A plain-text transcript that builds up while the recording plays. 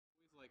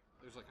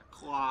there's like a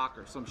clock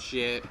or some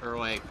shit, or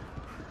like,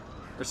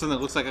 or something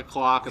that looks like a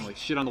clock and like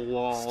shit on the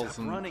walls. Stop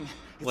and running.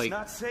 It's like,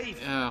 not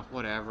safe.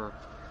 Whatever.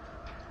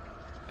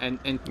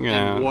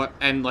 Yeah.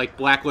 And like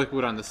black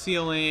liquid on the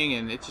ceiling,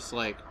 and it's just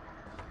like.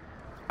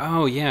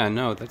 Oh yeah,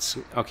 no, that's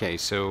okay.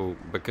 So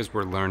because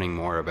we're learning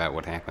more about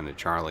what happened to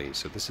Charlie,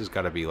 so this has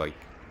got to be like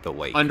the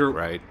lake,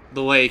 right?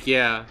 The lake,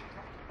 yeah.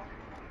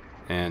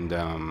 And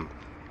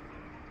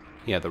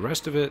yeah, the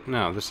rest of it,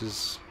 no, this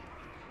is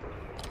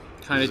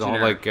kind of all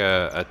like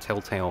a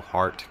Telltale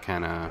Heart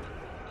kind of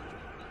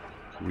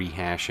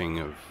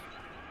rehashing of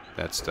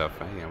that stuff.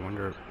 Hey, I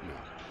wonder.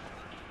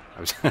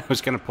 No. I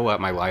was gonna pull out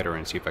my lighter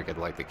and see if I could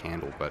light the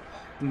candle, but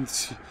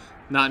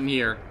not in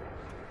here.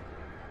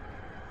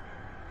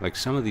 Like,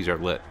 some of these are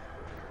lit.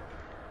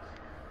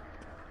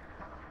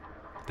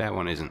 That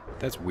one isn't.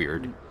 That's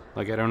weird.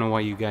 Like, I don't know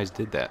why you guys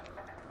did that.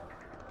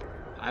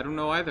 I don't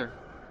know either.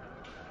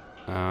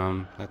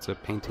 That's a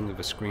painting of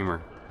a screamer.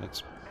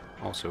 That's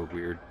also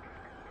weird.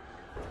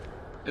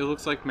 It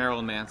looks like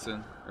Marilyn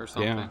Manson or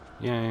something.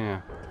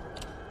 Yeah.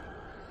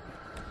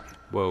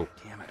 Whoa.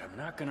 Damn it, I'm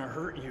not gonna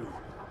hurt you.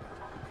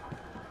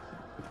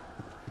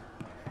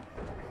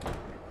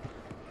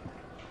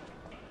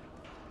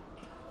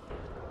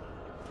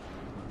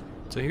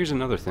 So here's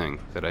another thing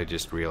that I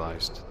just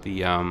realized.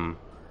 The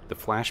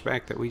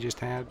flashback that we just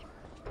had.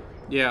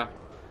 Yeah.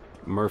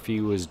 Murphy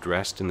was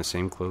dressed in the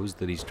same clothes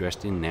that he's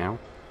dressed in now.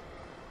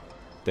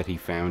 That he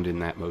found in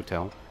that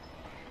motel.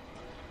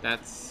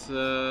 That's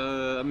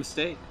a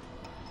mistake.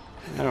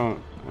 I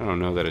don't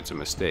know that it's a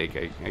mistake.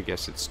 I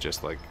guess it's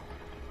just like.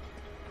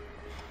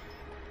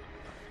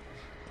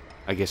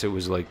 I guess it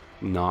was like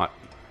not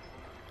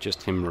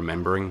just him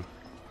remembering.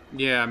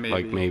 Yeah, maybe.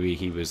 Like maybe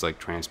he was like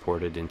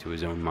transported into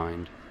his own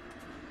mind.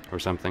 Or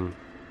something.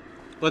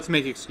 Let's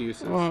make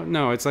excuses. Well,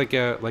 no, it's like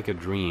a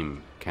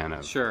dream kind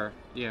of. Sure.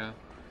 Yeah.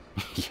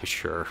 Yeah,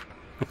 sure.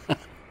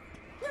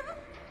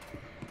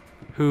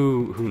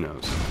 Who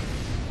knows?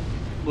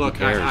 Look,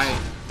 Who cares?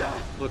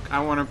 I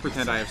want to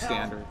pretend I have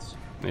standards.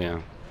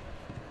 Yeah.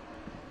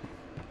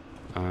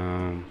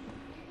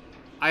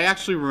 I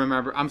actually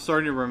remember. I'm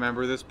starting to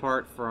remember this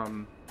part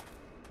from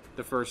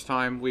the first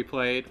time we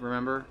played.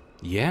 Remember?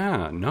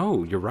 Yeah.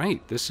 No, you're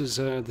right. This is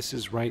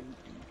right.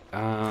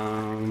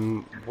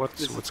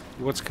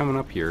 What's coming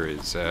up here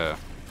is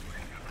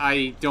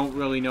I don't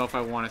really know if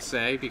I want to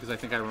say because I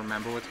think I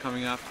remember what's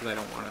coming up because I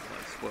don't want to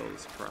like spoil the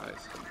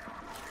surprise.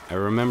 I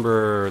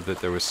remember that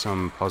there was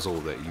some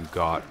puzzle that you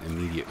got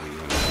immediately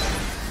and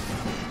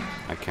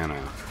I kind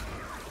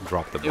of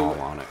dropped the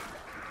ball on it.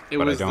 It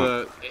was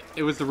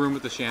the room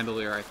with the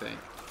chandelier, I think.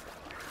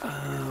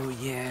 Oh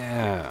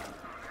yeah.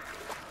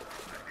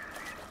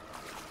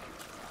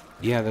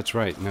 Yeah, that's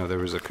right. No, there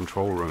was a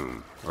control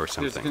room or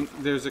something.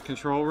 There's a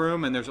control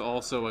room, and there's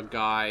also a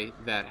guy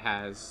that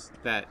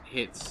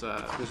hits.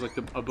 There's like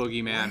a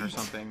boogeyman or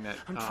something that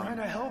I'm trying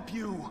to help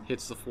you.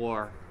 Hits the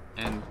floor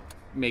and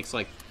makes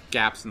like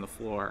gaps in the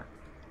floor.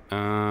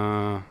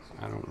 I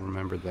don't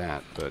remember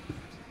that, but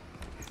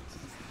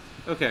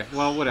okay.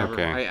 Well, whatever.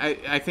 Okay.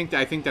 I think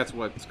that's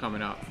what's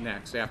coming up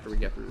next after we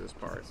get through this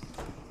part.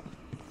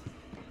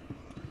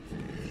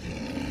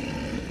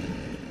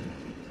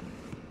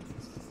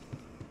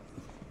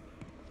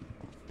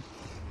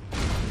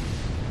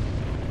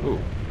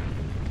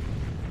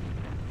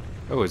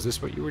 Oh, is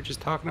this what you were just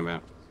talking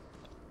about?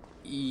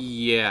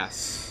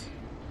 Yes.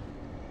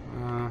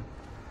 I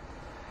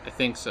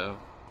think so.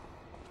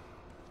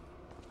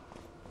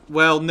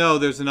 Well, no,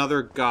 there's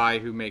another guy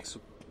who makes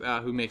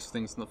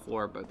things on the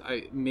floor, but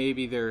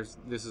maybe this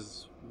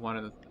is one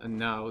of the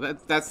no.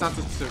 That's not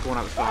the specific one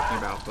I was talking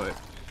about, but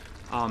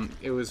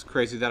it was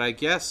crazy that I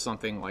guessed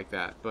something like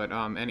that. But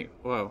anyway,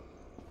 whoa.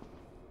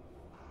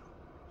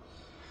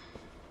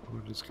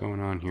 What is going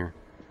on here?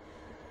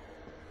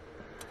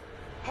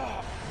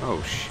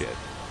 Oh, shit.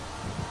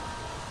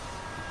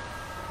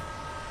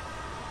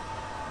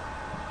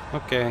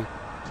 Okay.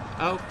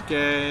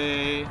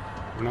 Okay.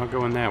 We're not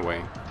going that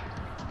way.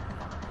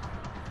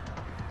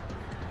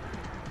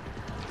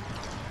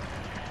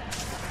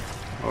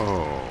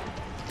 Oh,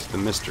 it's the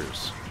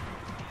misters.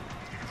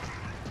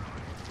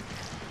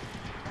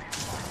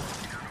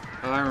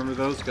 Oh, I remember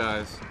those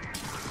guys.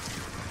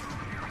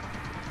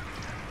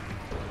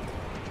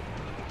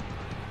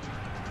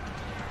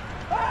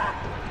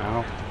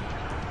 Ow.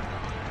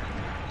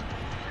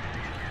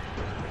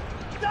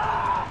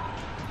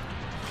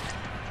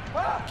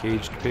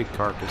 Caged pig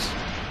carcass.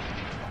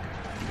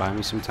 Buy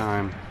me some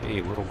time. Hey,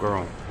 little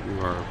girl, you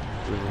are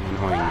really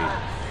annoying me.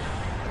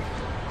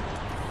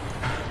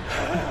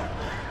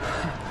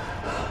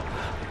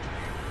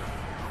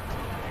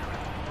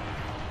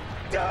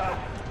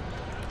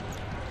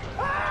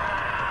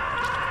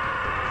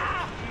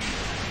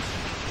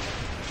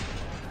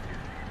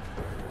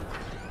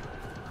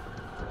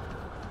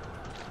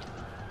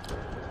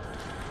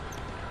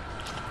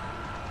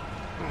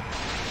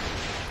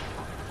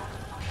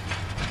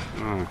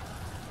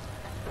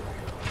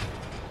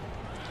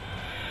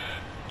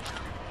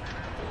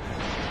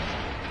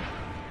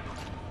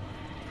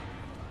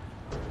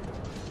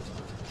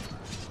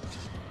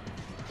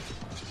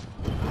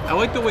 I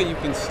like the way you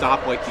can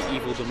stop like the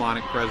evil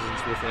demonic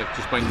presence with like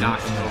just by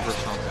knocking over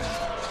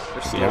something.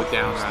 Or slow it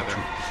down rather.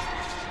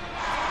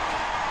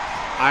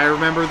 I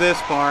remember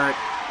this part.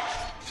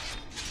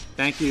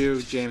 Thank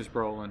you, James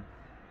Brolin.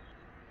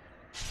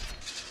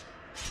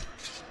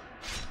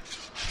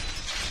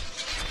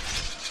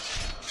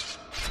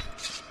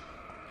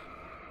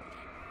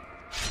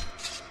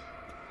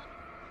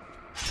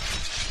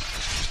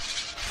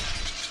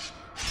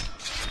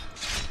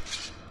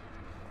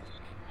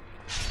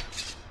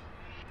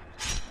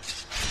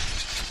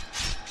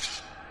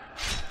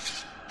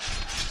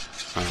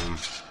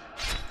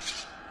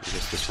 I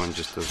guess this one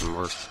just doesn't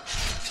work.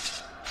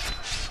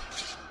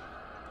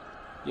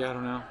 Yeah, I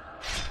don't know.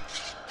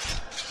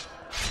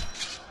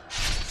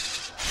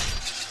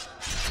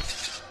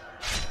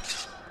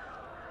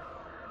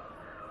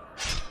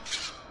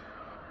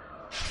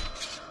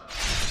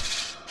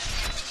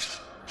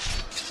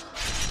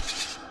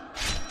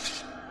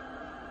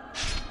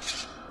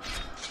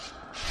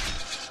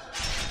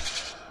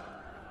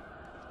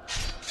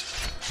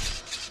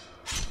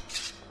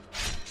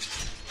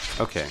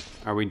 Okay,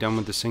 are we done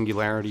with the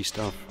singularity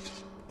stuff?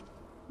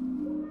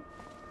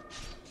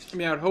 I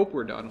mean, I would hope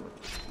we're done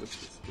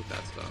with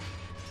that stuff.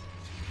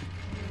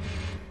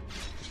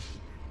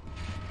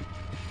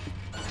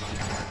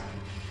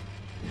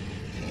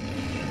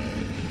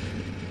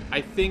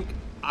 I think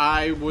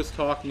I was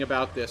talking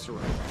about this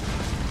right.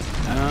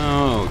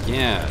 Oh,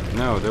 yeah.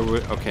 No, there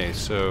were... Okay,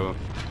 so...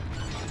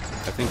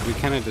 I think we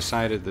kind of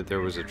decided that there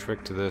was a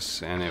trick to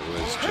this, and it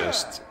was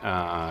just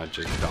dodge.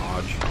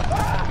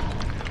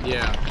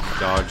 Yeah.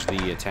 Dodge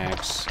the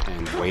attacks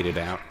and wait it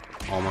out,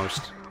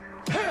 almost.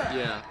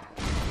 Yeah.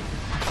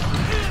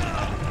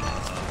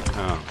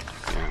 Oh,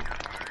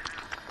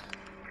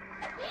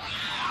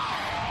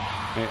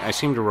 yeah. I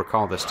seem to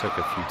recall this took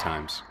a few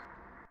times.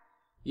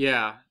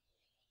 Yeah,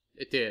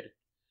 it did.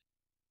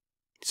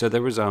 So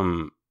there was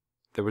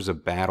a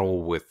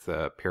battle with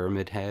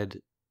Pyramid Head,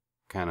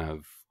 kind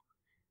of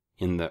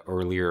in the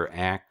earlier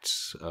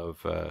acts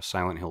of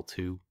Silent Hill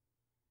 2,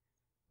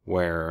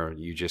 where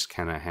you just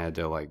kind of had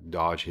to like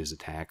dodge his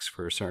attacks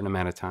for a certain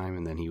amount of time,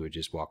 and then he would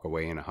just walk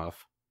away in a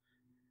huff.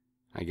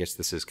 I guess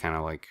this is kind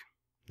of like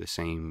the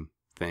same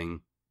thing.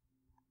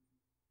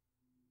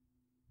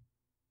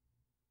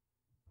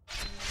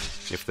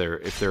 If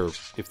they're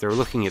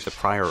looking at the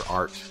prior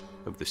art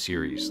of the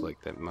series, like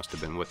that must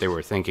have been what they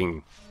were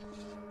thinking.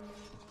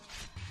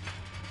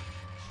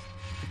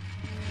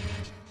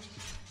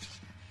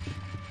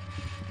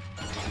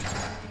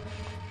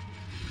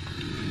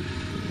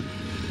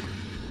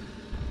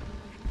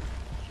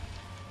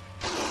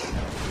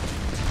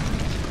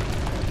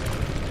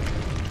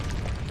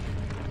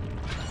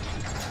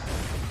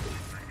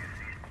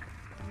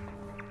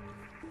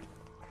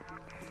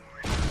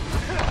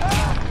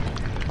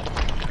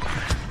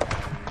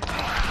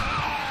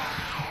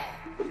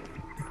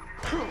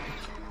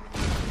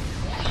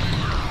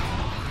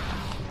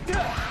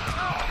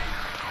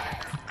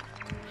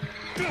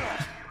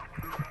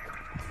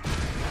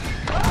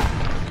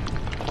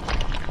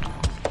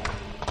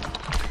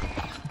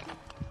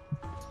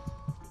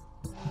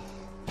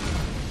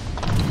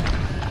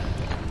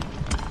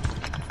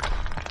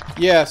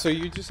 Yeah, so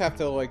you just have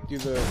to like do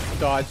the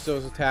dodge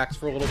those attacks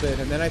for a little bit,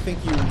 and then I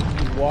think you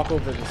walk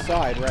over the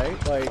side, right?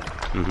 Like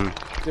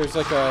there's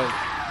like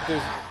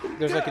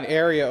there's like an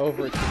area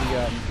over to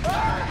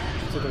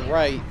the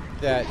right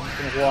that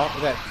you can walk,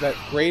 that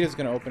grate is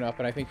going to open up,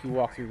 and I think you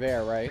walk through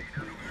there, right?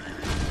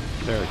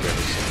 There it goes.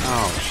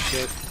 Oh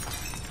shit.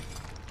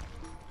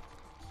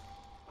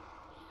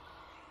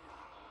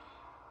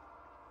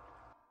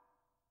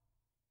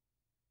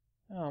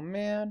 Oh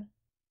man.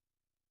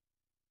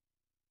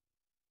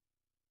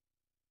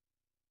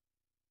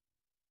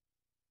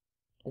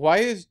 Why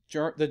is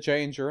the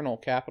J in journal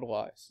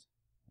capitalized?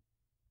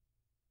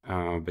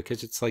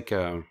 Because it's like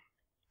an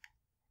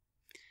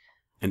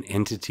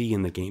entity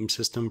in the game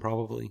system,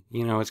 probably.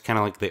 You know, it's kind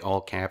of like the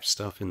all caps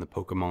stuff in the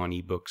Pokemon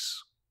ebooks.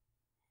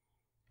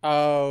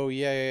 Oh,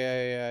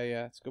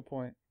 yeah. That's a good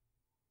point.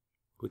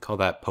 We call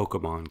that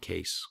Pokemon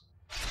case.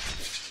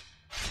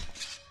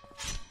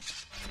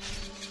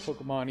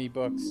 Pokemon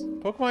ebooks.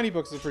 Pokemon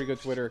ebooks is a pretty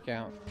good Twitter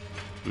account.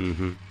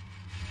 Mm-hmm.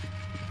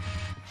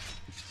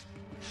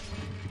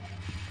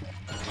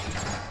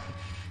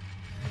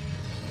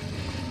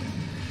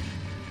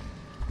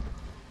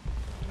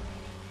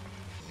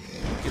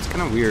 It's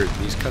kind of weird.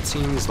 These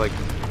cutscenes, like,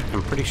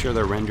 I'm pretty sure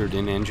they're rendered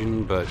in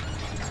engine, but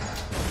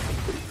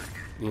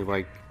you know,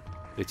 like,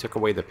 they took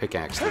away the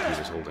pickaxe that he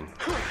was holding.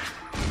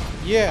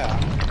 Yeah.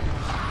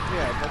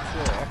 Yeah, that's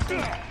it.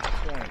 Excellent.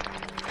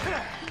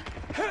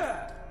 That's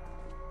right.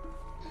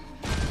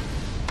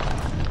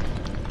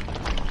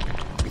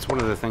 It's one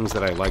of the things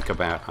that I like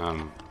about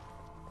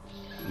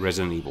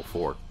Resident Evil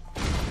 4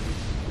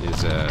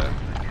 is,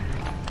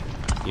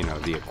 you know,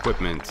 the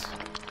equipment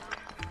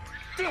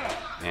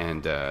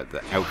and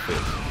the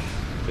outfit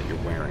that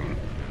you're wearing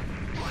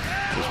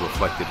is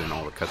reflected in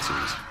all the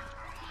cutscenes.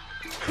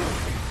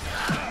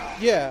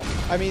 Yeah,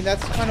 I mean,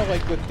 that's kind of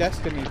like with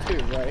Destiny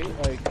too, right?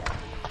 Like,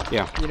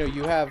 yeah, you know,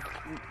 you have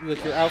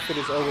like your outfit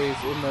is always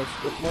in most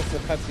of the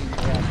cutscenes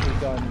are actually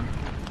done.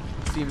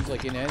 It seems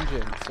like in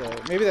engine, so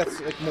maybe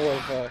that's like more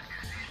of a.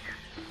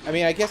 I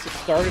mean, I guess it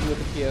started with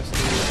the PS3,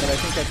 but I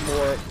think that's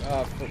more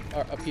for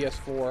a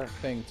PS4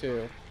 thing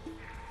too.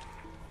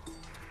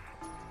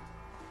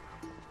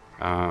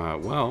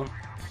 Well,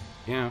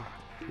 yeah.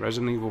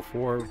 Resident Evil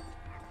 4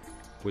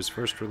 was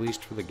first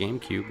released for the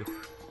GameCube.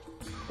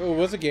 Oh, it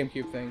was a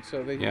GameCube thing,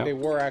 so Yep. they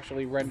were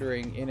actually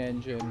rendering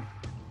in-engine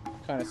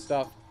kind of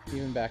stuff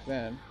even back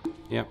then.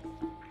 Yep.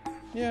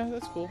 Yeah,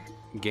 that's cool.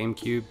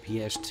 GameCube,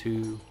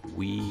 PS2,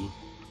 Wii,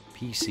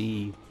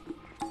 PC.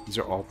 These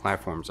are all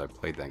platforms I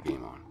played that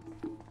game on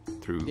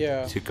through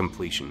to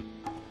completion.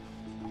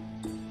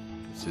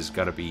 This has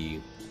got to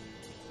be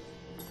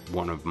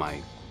one of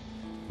my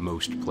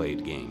most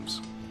played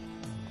games.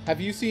 Have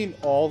you seen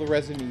all the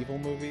Resident Evil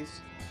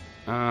movies?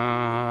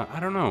 I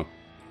don't know.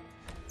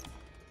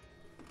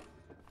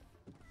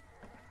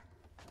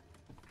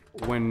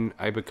 When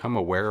I become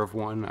aware of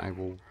one, I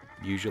will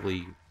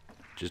usually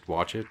just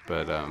watch it,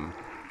 but I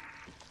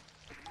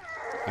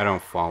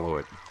don't follow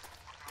it.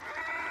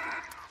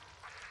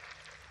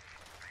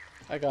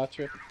 I got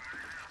you.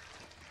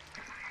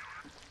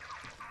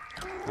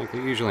 Like,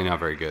 they're usually not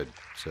very good,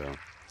 so.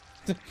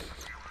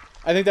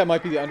 I think that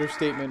might be the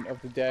understatement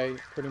of the day,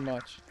 pretty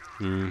much.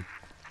 Hmm.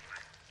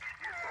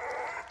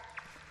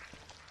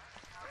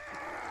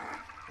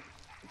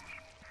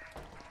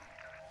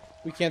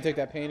 We can't take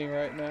that painting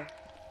right now.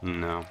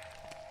 No.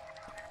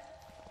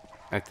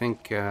 I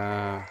think,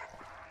 how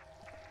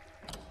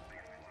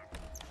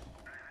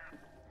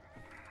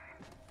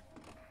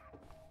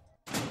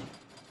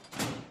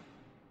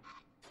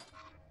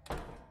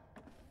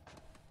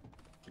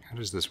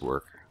does this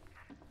work?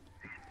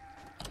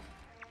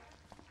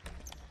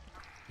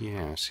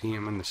 Yeah, see,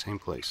 I'm in the same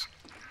place.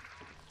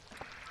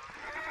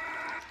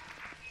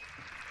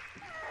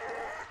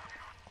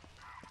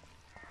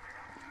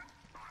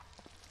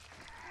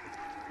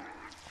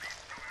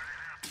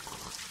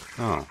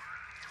 Oh.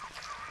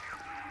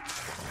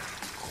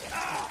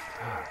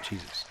 Oh,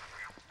 Jesus.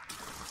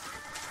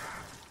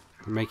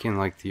 They're making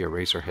like the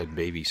Eraserhead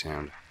baby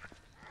sound.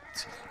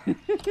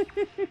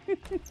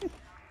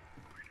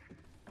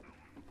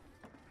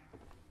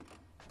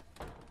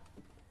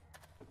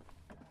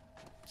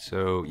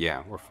 So,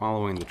 yeah, we're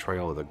following the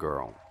trail of the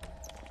girl.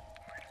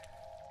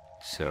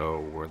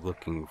 So, we're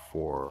looking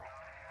for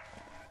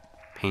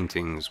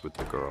paintings with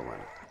the girl in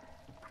it.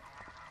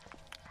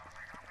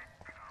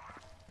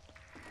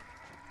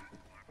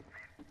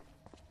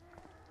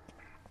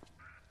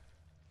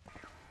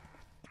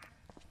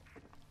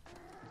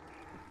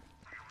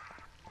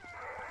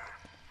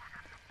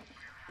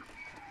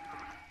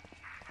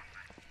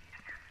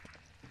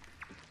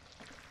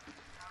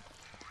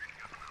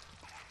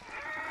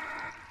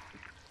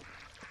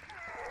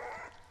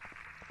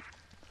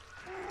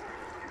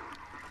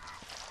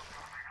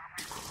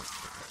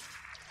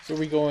 So are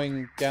we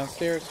going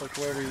downstairs? Like,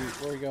 where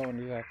are we going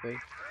exactly?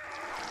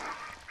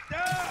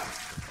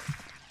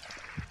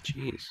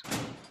 Jeez.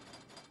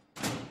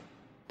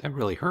 That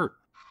really hurt.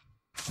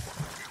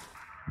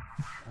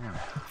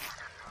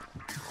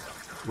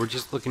 We're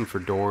just looking for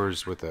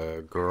doors with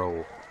a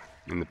girl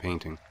in the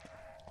painting.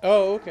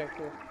 Oh, okay,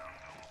 cool.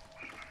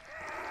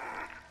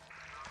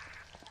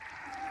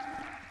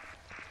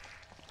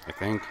 I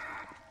think.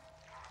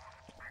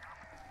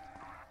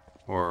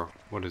 Or,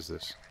 what is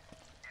this?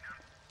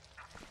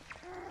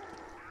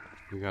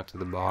 We got to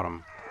the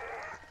bottom.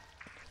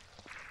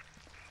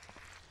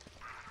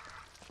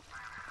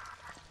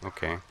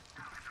 Okay.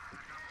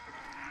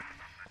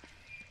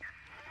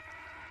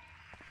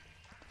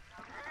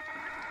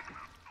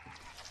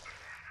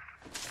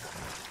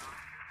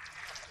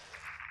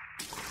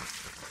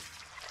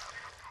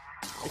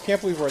 I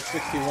can't believe we're at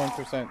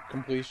 61%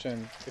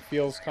 completion. It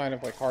feels kind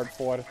of like hard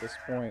fought at this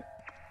point.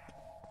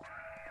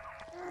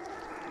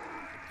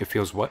 It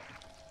feels what?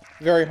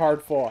 Very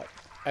hard fought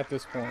at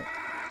this point.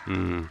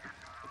 Hmm.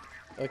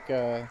 Like,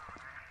 I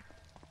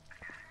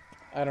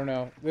don't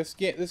know. This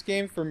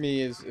game for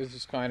me is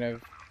just kind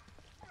of,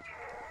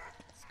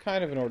 it's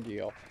kind of an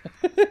ordeal.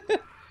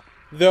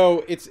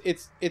 Though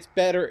it's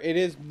better. It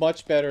is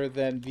much better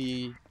than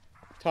the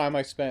time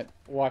I spent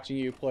watching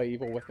you play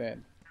Evil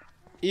Within.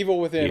 Evil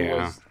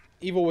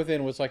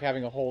Within was like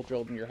having a hole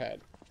drilled in your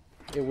head.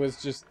 It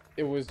was just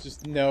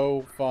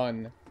no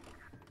fun.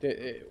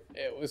 It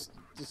was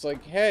just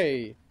like,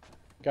 hey,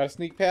 gotta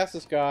sneak past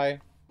this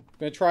guy.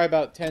 Gonna try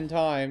about 10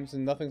 times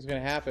and nothing's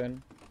gonna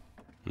happen.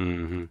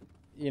 Mm-hmm.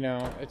 You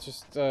know, it's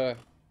just it's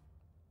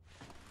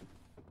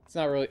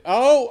not really.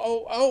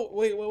 Oh!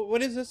 Wait,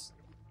 what is this?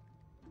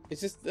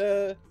 It's just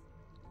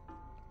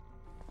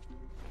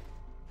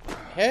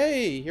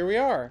hey, here we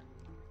are.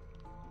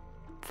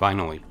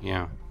 Finally,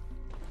 yeah.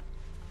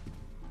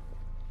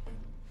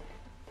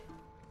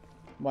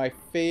 My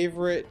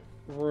favorite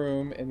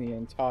room in the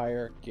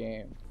entire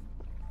game.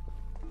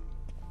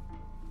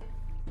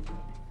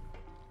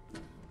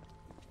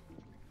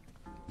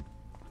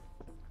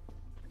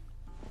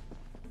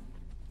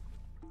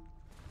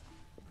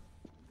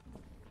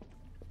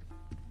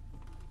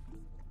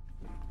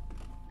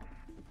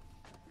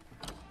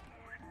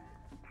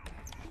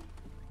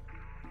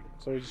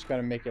 So we just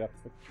gotta make it up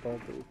to the control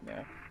booth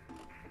now.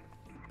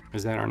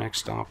 Is that our next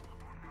stop?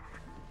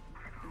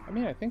 I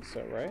mean, I think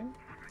so, right?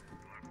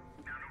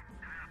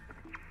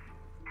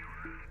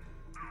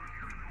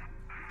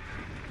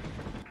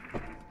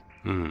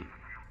 Hmm.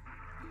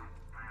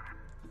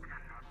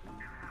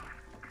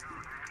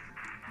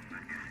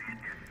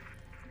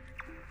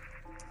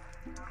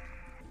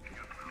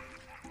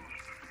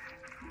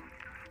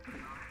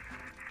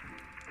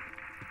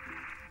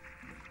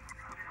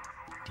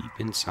 Deep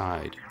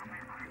inside.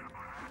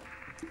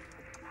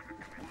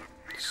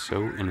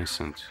 So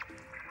innocent.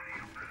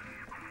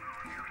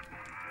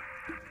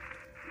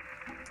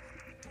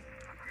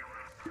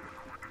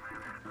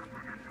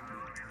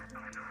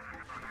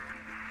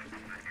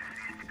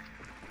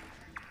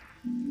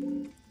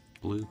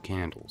 Blue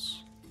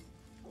candles.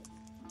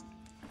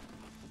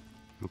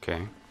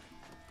 Okay.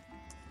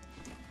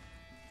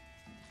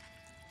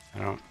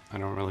 I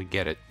don't really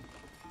get it.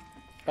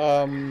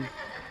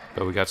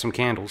 But we got some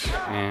candles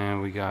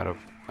and we got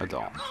a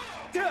doll.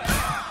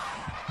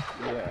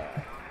 Yeah.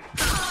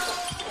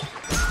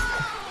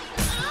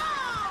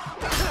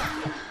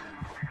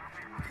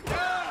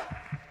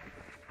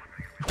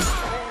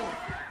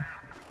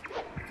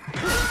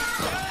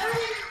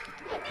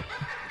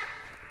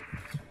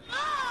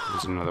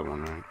 There's another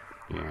one, right?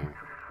 Yeah.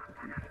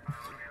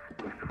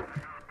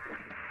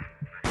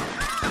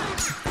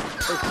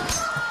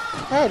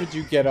 How did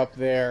you get up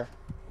there?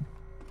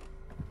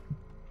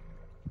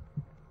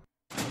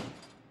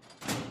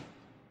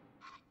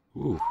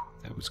 Ooh,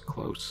 that was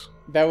close.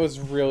 That was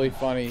really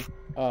funny.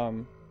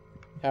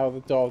 How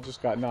the doll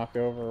just got knocked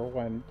over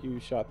when you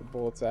shot the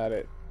bullets at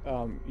it.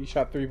 You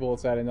shot 3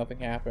 bullets at it, nothing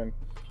happened.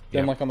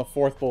 Then, Yep. like on the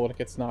 4th bullet, it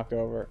gets knocked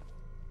over.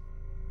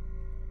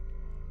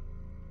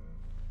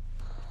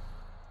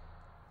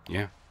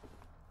 Yeah,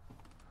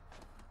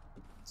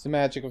 It's the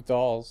magic of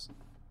dolls.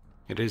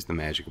 it is the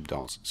magic of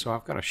dolls. So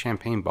I've got a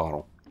champagne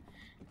bottle.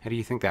 How do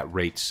you think that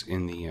rates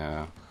in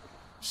the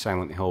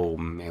Silent Hill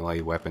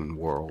melee weapon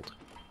world?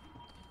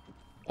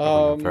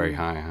 Probably not very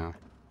high, huh?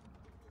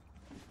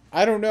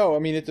 I don't know. I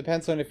mean, it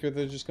depends on if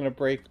they're just gonna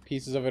break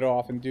pieces of it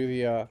off and do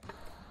the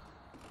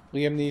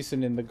Liam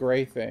Neeson in the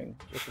gray thing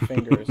with the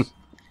fingers.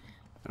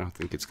 I don't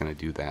think it's going to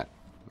do that.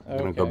 I'm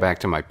going to go Okay. back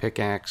to my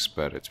pickaxe,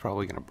 but it's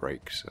probably going to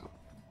break, so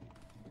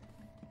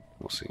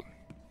we'll see.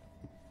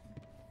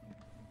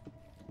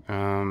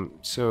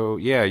 So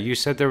yeah, you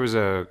said there was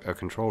a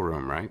control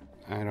room, right?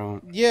 I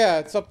don't... Yeah,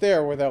 it's up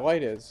there where that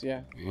light is.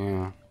 Yeah.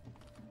 Yeah.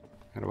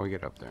 How do I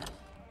get up there?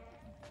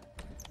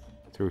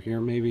 Through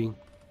here, maybe?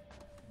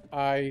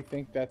 I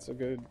think that's a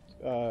good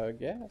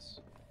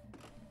guess.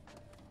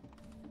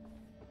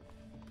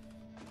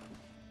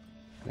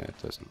 That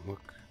doesn't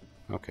look...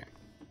 Okay.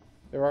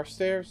 There are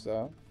stairs,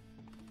 though.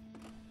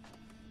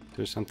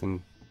 There's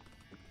something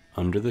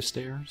under the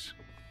stairs?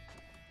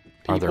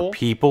 Are there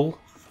People?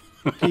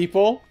 people?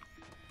 People?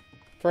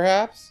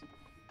 Perhaps?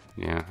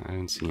 Yeah, I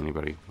didn't see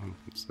anybody.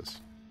 What's this?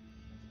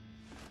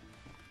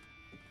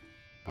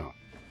 Oh,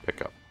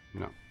 pick up.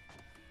 No.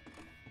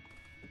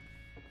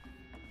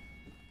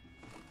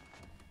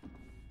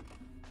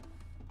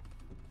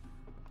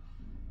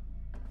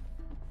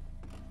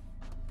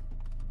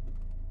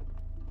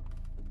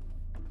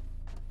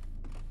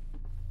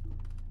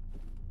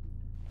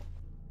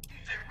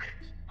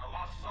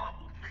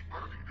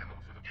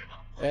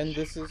 And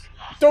this is...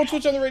 Don't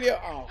switch on the radio!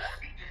 Oh.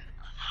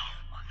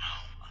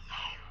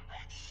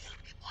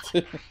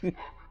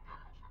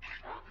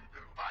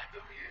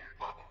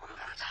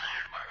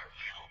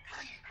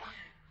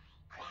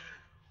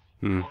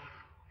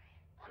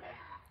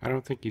 I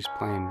don't think he's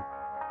playing...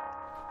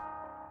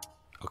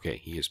 Okay,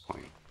 he is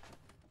playing.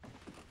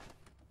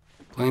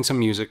 Playing some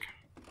music,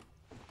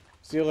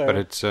 See you later.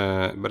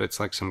 but it's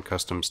like some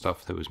custom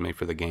stuff that was made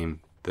for the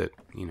game that,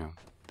 you know,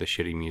 the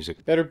shitty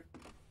music.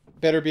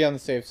 Better be on the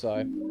safe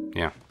side.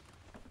 Yeah.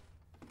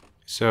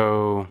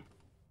 So,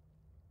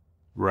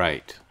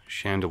 right,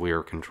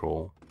 chandelier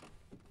control,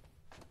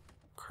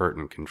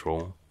 curtain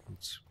control.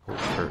 Let's pull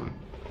the curtain.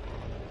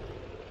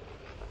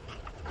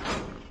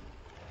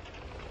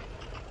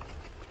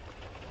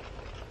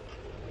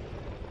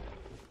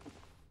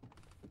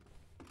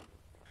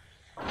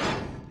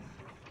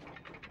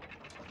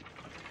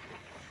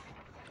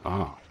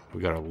 Oh,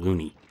 we got a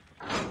loony.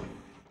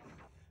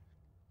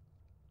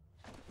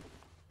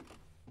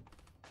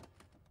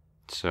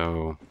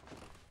 So,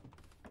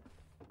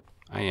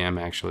 I am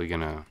actually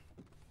gonna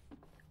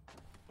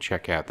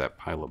check out that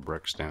pile of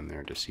bricks down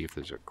there to see if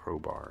there's a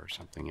crowbar or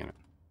something in it.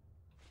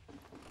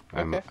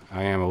 Okay.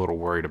 I am a little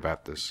worried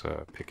about this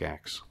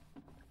pickaxe.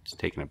 It's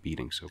taken a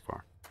beating so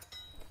far.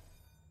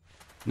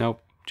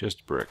 Nope,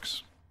 just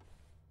bricks.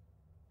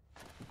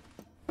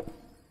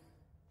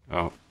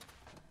 Oh.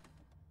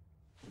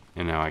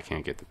 And now I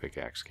can't get the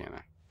pickaxe, can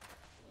I?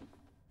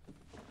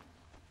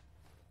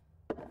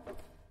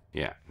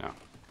 Yeah, no.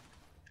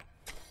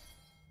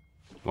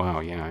 Wow,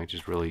 yeah, I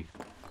just really...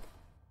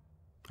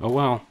 Oh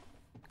well.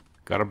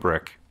 Got a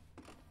brick.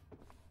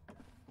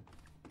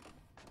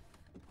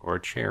 Or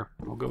a chair.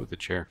 I'll go with the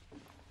chair.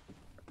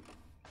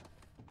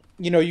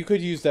 You know, you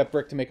could use that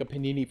brick to make a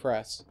panini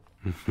press.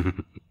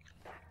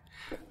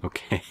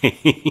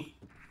 Okay.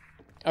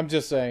 I'm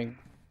just saying.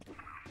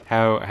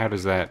 How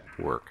does that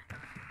work?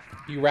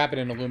 You wrap it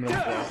in aluminum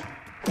foil.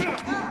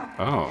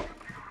 Oh.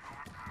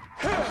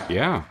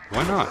 Yeah,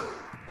 why not?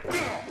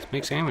 Let's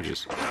make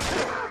sandwiches.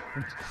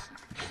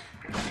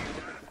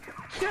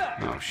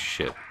 Oh,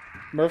 shit.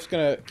 Murph's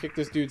gonna kick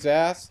this dude's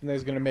ass, and then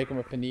he's gonna make him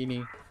a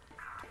panini.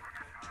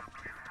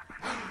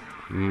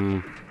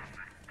 I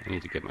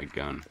need to get my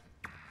gun.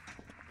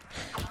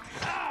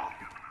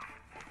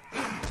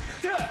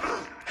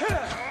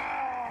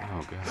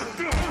 Oh, God.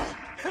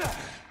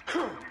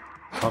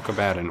 Talk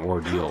about an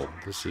ordeal.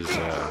 This is,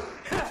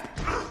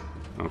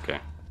 okay.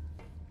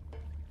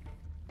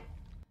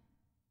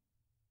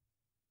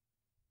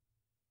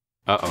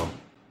 Uh-oh.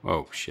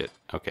 Oh, shit.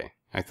 Okay.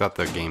 I thought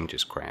the game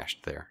just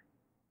crashed there.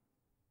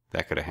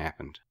 That could have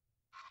happened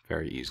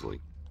very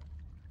easily.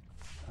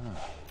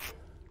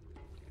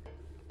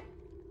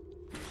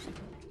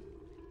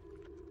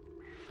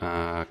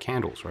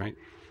 Candles, right?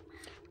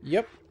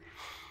 Yep.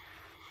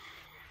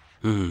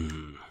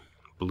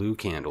 Blue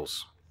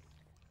candles.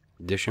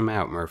 Dish 'em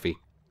out, Murphy.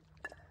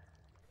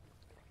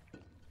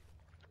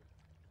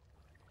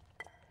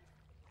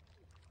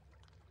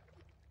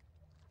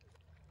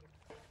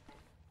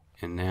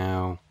 And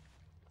now,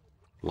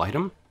 light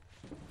 'em?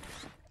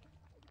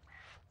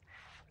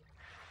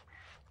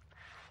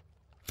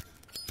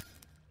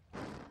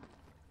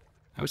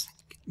 I was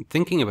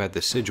thinking about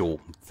the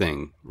sigil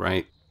thing,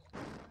 right?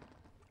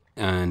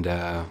 And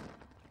I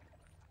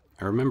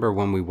remember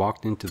when we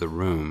walked into the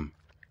room,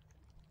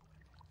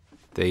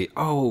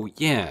 oh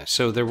yeah,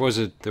 so there was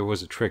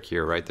a trick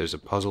here, right? There's a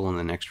puzzle in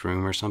the next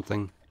room or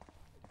something,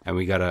 and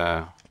we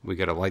gotta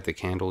light the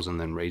candles and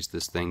then raise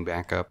this thing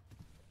back up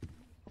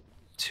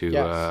to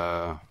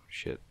Yes.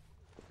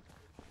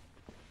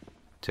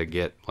 to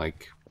get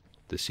like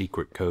the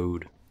secret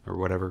code or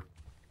whatever.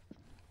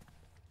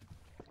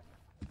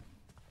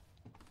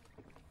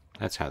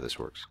 That's how this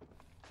works.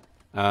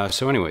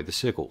 So anyway, the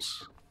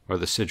sigils, or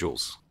the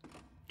sigils.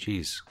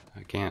 Jeez,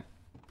 I can't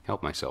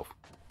help myself.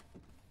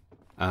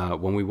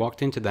 When we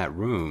walked into that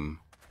room,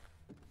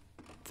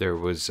 there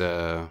was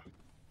a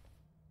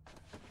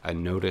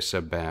notice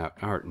about,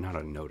 or not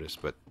a notice,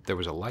 but there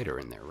was a lighter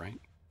in there,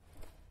 right?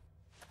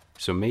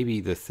 So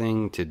maybe the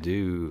thing to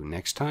do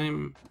next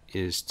time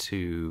is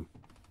to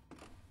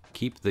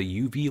keep the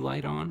UV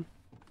light on,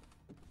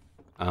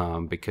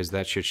 because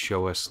that should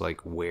show us like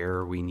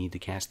where we need to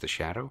cast the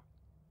shadow,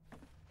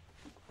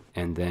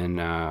 and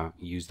then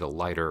use the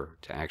lighter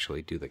to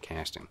actually do the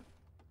casting.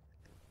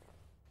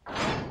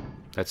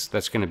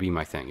 That's going to be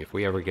my thing. If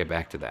we ever get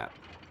back to that,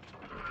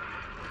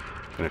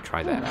 I'm going to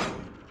try that out.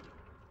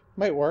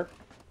 Might work.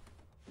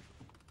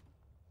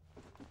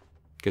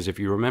 Because if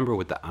you remember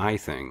with the eye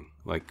thing,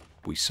 like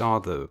we saw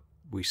the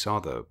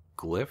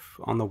glyph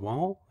on the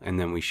wall, and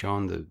then we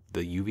shone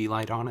the UV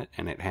light on it,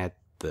 and it had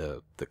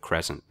the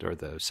crescent or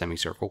the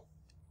semicircle.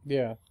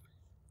 Yeah.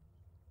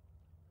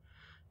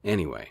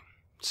 Anyway,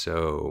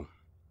 so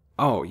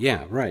oh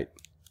yeah, right.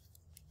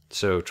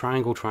 So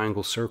triangle,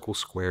 triangle, circle,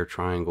 square,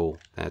 triangle.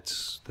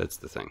 That's the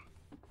thing.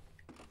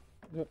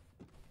 Yep.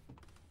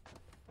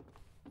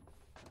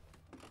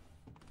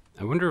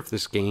 I wonder if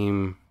this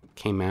game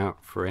came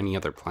out for any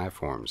other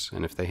platforms,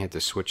 and if they had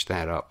to switch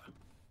that up.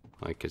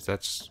 Like, 'cause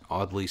that's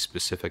oddly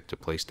specific to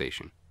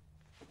PlayStation.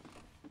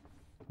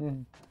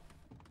 Hmm.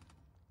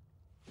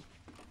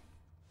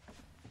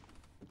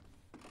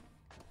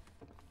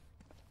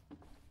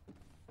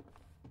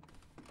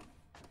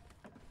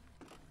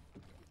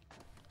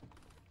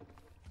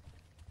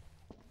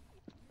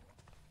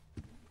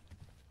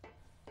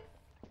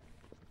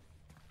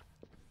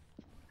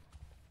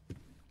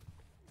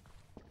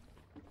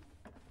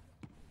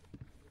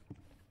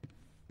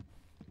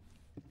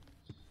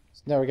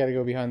 So now we gotta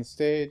go behind the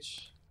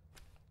stage.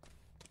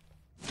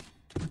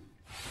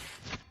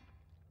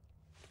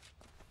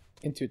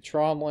 Into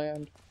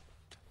Tronland.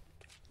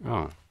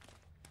 Oh.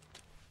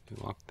 You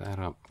locked that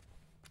up.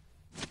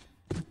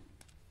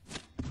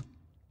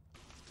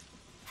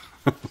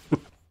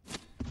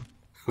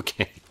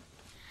 Okay.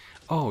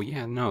 Oh,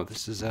 yeah, no,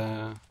 this is,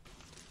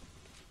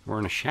 we're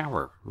in a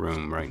shower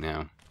room right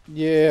now.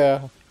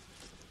 Yeah.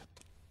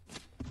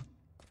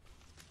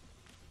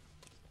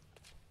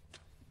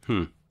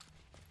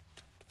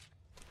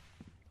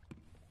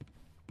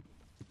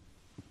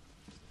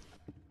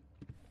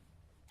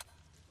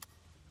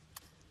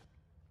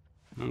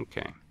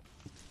 Okay.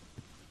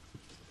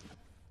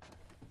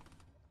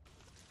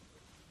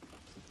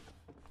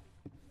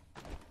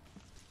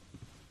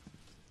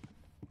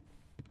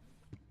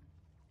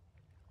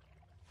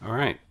 All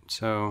right,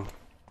 so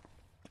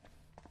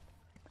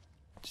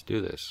let's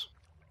do this.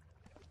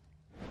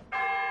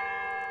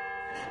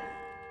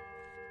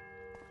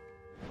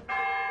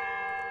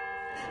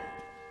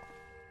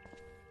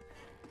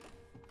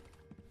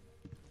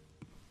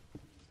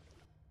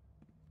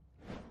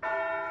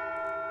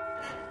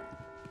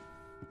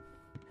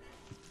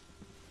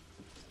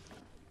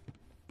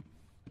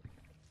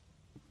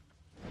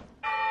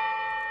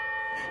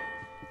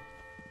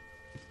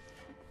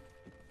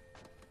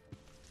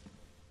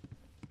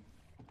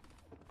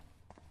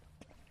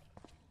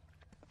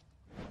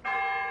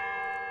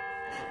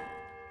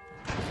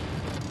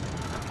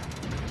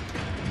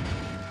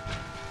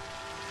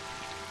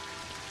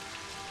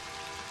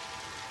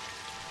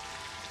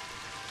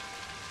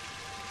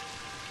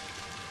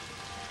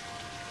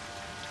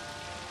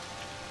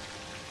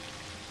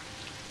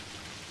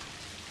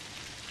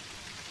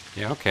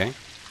 Yeah, okay.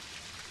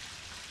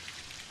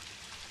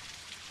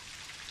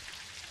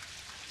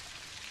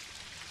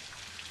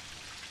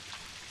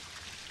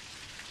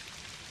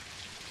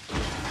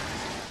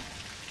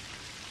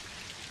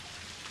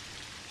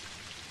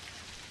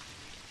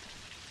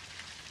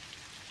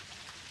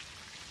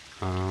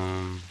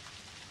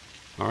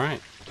 All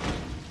right.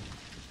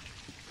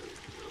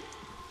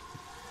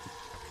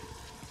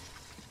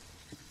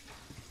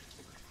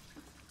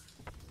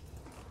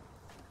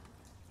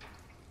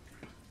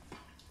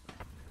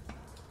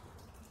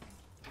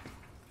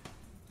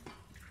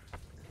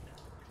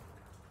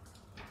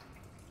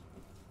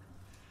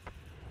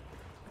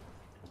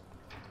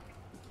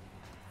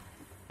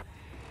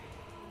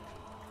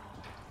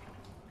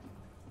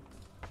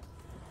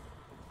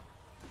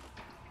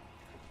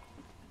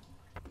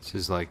 This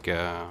is like,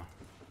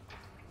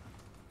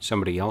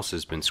 somebody else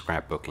has been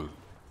scrapbooking.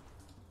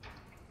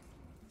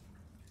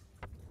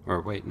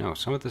 Or wait, no,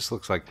 some of this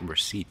looks like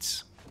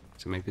receipts.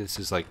 So maybe this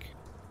is like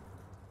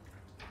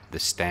the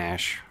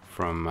stash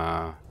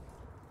from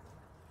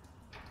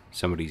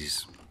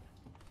somebody's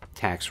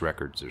tax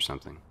records or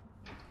something.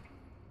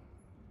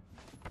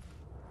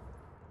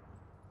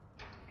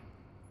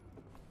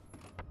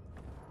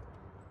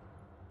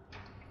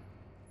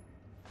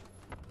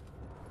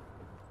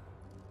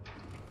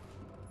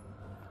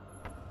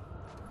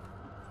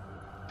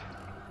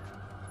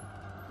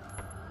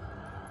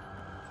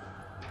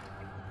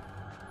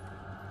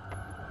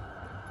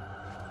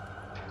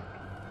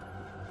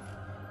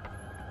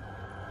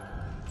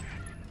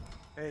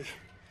 Hey,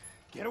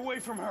 get away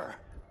from her.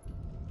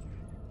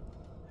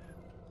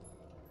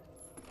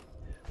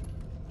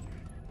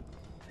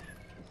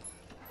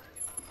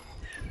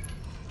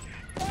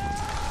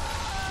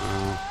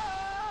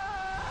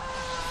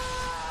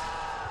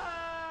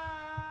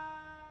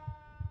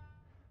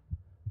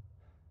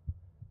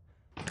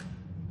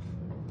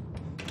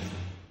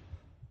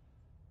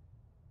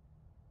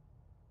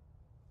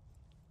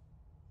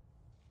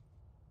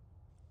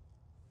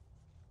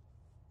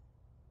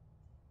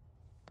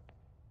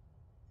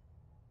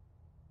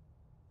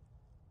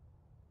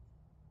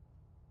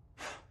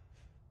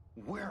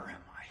 Where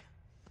am I?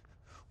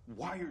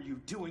 Why are you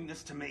doing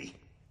this to me?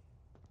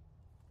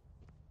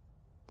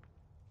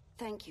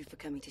 Thank you for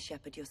coming to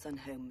shepherd your son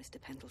home,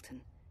 Mr.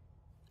 Pendleton.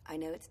 I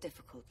know it's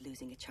difficult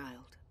losing a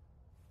child.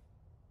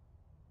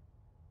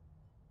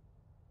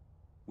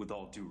 With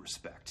all due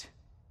respect,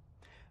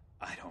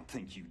 I don't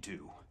think you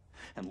do.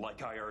 And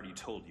like I already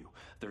told you,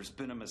 there's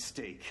been a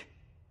mistake.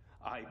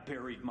 I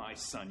buried my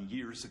son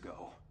years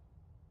ago.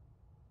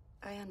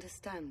 I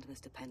understand,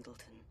 Mr.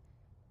 Pendleton.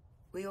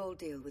 We all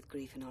deal with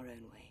grief in our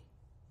own way.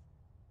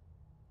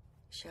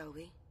 Shall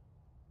we?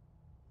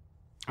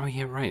 Oh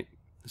yeah, right.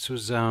 This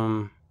was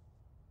the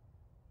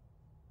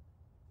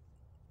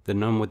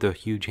nun with the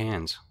huge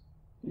hands.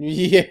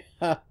 Yeah.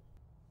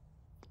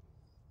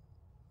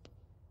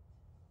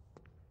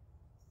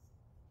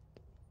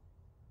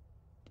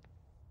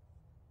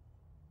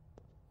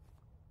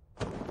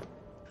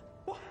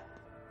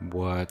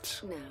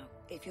 What? Now,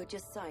 if you'll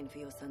just sign for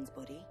your son's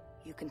body,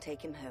 you can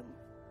take him home.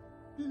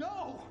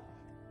 No!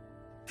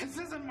 This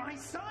isn't my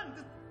son!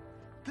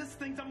 This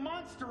thing's a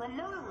monster, a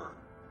murderer!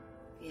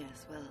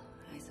 Yes, well,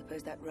 I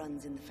suppose that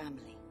runs in the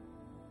family.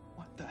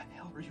 What the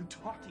hell are you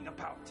talking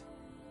about?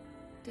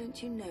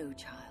 Don't you know,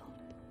 child?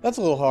 That's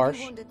a little harsh.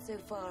 You wandered so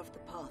far off the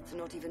path to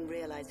not even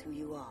realize who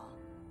you are.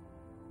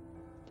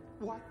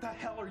 What the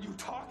hell are you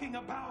talking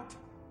about?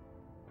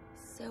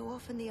 So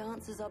often the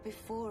answers are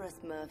before us,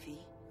 Murphy.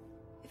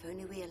 If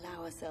only we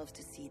allow ourselves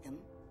to see them.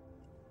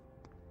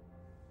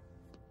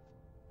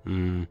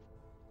 Hmm.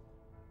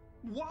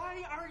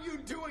 Why are you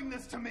doing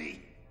this to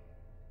me?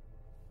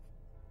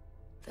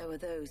 There were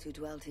those who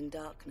dwelt in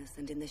darkness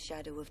and in the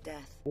shadow of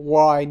death.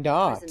 Why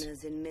not?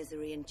 Prisoners in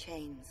misery and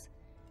chains,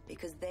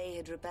 because they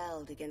had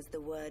rebelled against the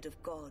word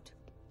of God.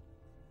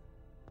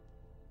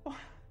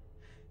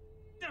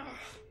 No.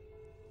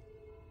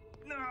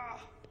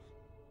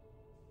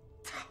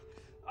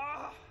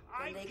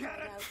 When I they get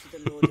cried it. out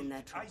to the Lord in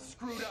their trouble, I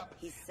screwed up,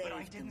 He saved but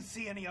I them. didn't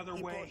see any other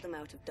He way. brought them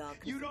out of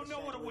darkness. You and don't the know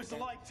what it shadow of was death,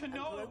 like to and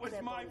know it broke was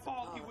their my bonds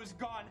fault he apart. was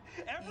gone.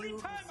 Every You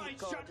who time I seek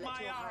God, shut let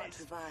my your heart eyes,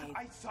 revive.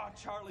 I saw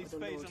Charlie's For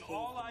the face, Lord and hates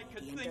all I the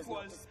could needy and think does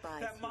not was,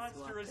 despise that those who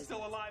monster are is still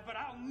prisoners. alive, but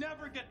I'll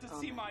never get to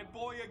see Amen. my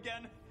boy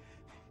again.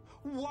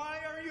 Why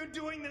are you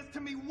doing this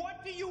to me?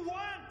 What do you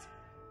want?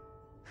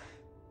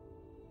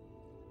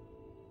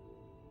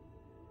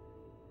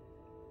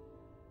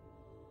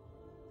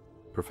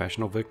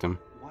 Professional victim.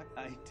 What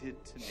I did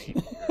to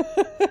Napier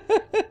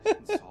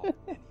doesn't solve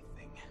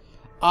anything.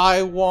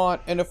 I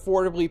want an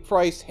affordably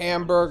priced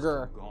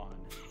hamburger. Gone.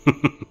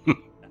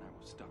 And I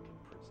was stuck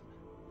in prison.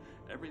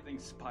 Everything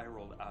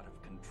spiraled out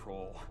of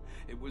control.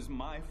 It was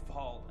my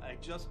fault. I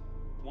just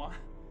want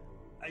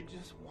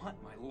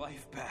my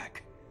life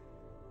back.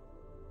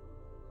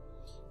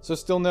 So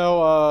still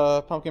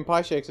no pumpkin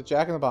pie shakes at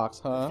Jack in the Box,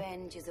 huh?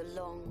 Revenge is a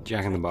long,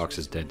 Jack in the Box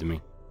is treacherous dead to me.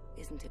 road,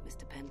 isn't it,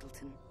 Mr.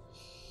 Pendleton?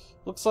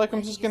 Looks like I'm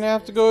Where just do you gonna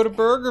have to suppose go to it ends?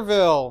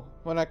 Burgerville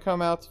when I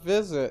come out to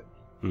visit.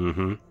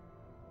 Mm-hmm.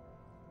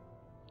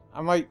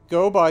 I might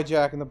go buy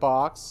Jack in the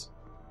Box.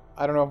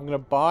 I don't know if I'm gonna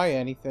buy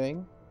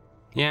anything.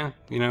 Yeah,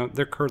 you know,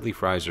 their curly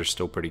fries are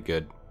still pretty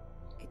good.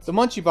 The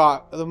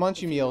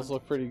Munchie meals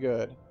look pretty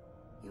good.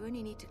 You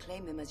only need to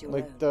claim them as your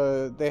Like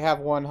own. they have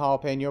one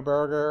jalapeno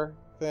burger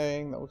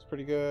thing that looks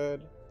pretty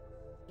good.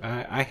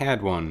 I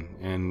had one,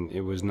 and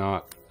it was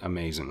not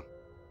amazing.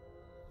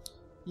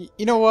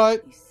 You know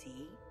what? You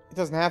see? It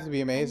doesn't have to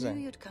be I knew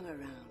amazing. you'd come around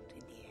in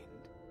the end.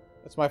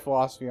 That's my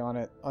philosophy on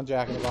it, on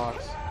Jack in the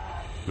Box.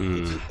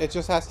 Hmm. It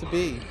just has to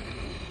be.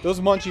 Those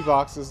Munchie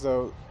boxes,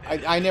 though,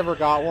 I never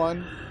got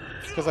one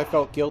because I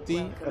felt guilty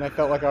and I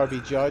felt like I would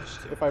be judged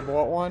if I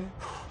bought one.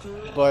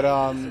 But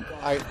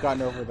I've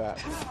gotten over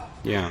that.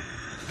 Yeah.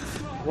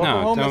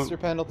 Welcome home, don't- Mr.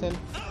 Pendleton.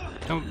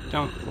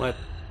 Don't let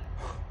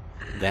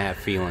that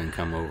feeling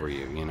come over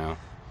you, you know?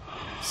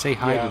 Say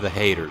hi Yeah. to the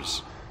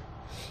haters.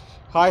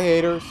 Hi,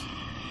 haters.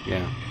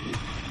 Yeah.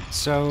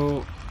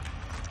 So,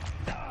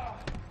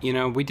 you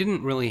know, we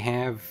didn't really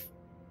have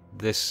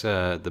this,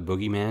 the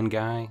boogeyman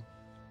guy.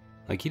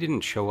 Like, he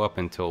didn't show up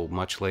until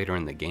much later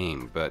in the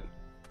game, but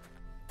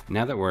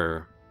now that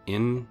we're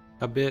in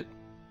a bit,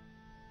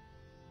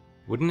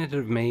 wouldn't it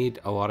have made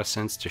a lot of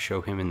sense to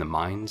show him in the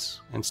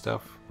mines and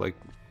stuff? Like,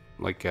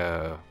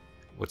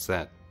 what's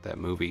that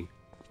movie?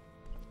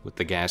 With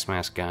the gas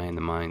mask guy in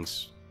the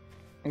mines.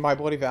 My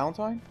Bloody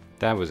Valentine?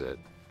 That was it.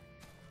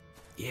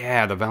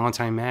 Yeah, the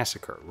Valentine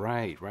Massacre.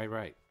 Right.